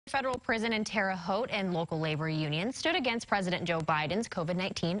Federal prison in Terre Haute and local labor unions stood against President Joe Biden's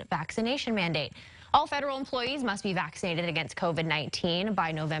COVID-19 vaccination mandate. All federal employees must be vaccinated against COVID-19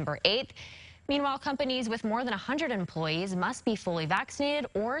 by November 8th. Meanwhile, companies with more than 100 employees must be fully vaccinated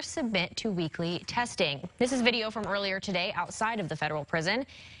or submit to weekly testing. This is video from earlier today outside of the federal prison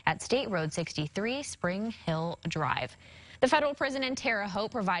at State Road 63, Spring Hill Drive. The federal prison in Terre Haute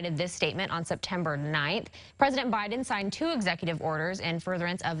provided this statement on September 9th. President Biden signed 2 executive orders in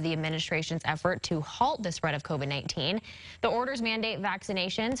furtherance of the administration's effort to halt the spread of COVID-19. The orders mandate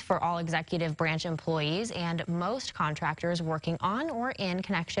vaccinations for all executive branch employees and most contractors working on or in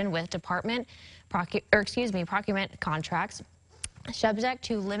connection with procurement contracts, subject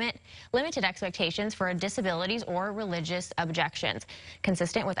to limited expectations for disabilities or religious objections,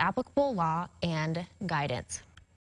 consistent with applicable law and guidance.